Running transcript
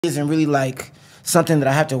isn't really like something that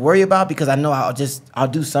I have to worry about because I know I'll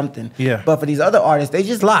do something. Yeah. But for these other artists, they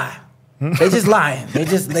just lie. They just lying.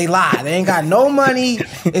 They lie. They ain't got no money.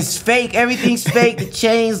 It's fake. Everything's fake. The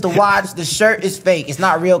chains, the watch, the shirt is fake. It's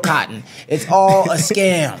not real cotton. It's all a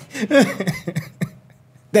scam.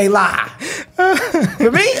 They lie. For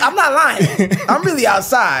me, I'm not lying. I'm really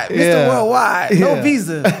outside. Mr. Worldwide. No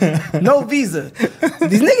visa. No visa.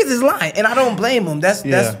 These niggas is lying. And I don't blame them. That's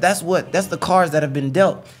the cards that have been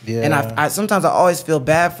dealt. Yeah. And I sometimes I always feel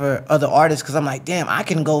bad for other artists because I'm like, damn, I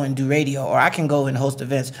can go and do radio, or I can go and host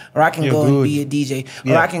events, or I can go and be a DJ,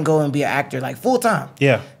 or I can go and be an actor like full time.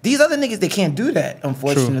 Yeah. These other niggas, they can't do that,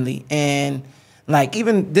 unfortunately. True. And like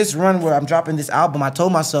even this run where I'm dropping this album, I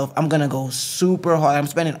told myself I'm gonna go super hard. I'm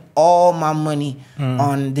spending all my money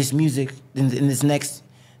on this music in this next,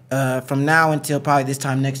 from now until probably this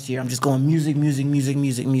time next year. I'm just going music.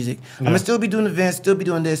 Yeah. I'm gonna still be doing events, still be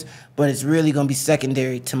doing this, but it's really gonna be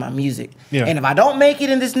secondary to my music. Yeah. And if I don't make it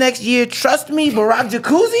in this next year, trust me, Barak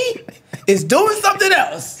Jacuzzi is doing something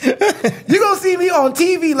else. You're gonna see me on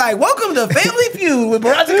TV like, welcome to Family Feud with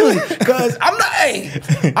Barak Jacuzzi. Because I'm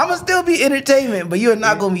gonna still be entertainment, but you're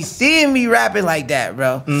not gonna be seeing me rapping like that,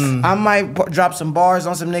 bro. I might drop some bars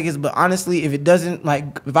on some niggas, but honestly,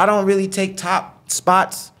 if I don't really take top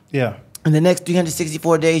spots, in the next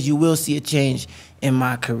 364 days, you will see a change in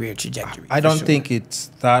my career trajectory. I don't think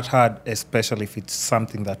it's that hard, especially if it's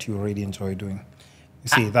something that you already enjoy doing. You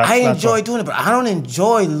see, I enjoy doing it, but I don't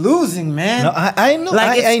enjoy losing, man. No, I know.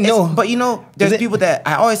 Like I know. But you know, there's people that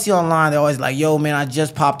I always see online. They're always like, yo, man, I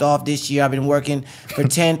just popped off this year. I've been working for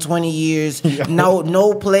 10, 20 years.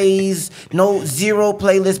 No plays, zero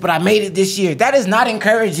playlists, but I made it this year. That is not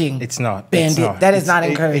encouraging. It's not. Bandit. It's not. That is not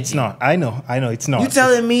encouraging. It's not. I know, it's not. You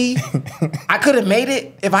telling me I could have made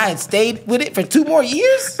it if I had stayed with it for 2 more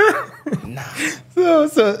years? Nah.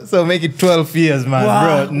 So make it 12 years, man,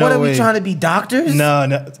 bro. No What are way. we trying to be, doctors? No.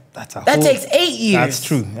 That takes 8 years.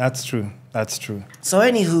 That's true. So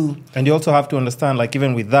anywho. And you also have to understand, like,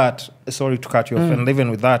 even with that, sorry to cut you off, and even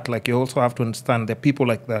with that, like, you also have to understand that people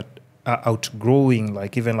like that are outgrowing,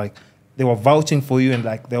 like, even like, they were vouching for you and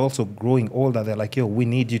like, they're also growing older. They're like, yo, we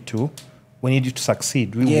need you to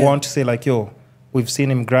succeed. We want to say like, yo, we've seen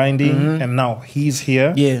him grinding and now he's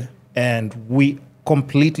here. Yeah. And we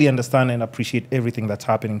completely understand and appreciate everything that's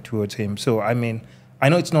happening towards him. So, I mean, I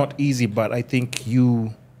know it's not easy, but I think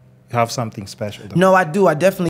you have something special. No, I do. I definitely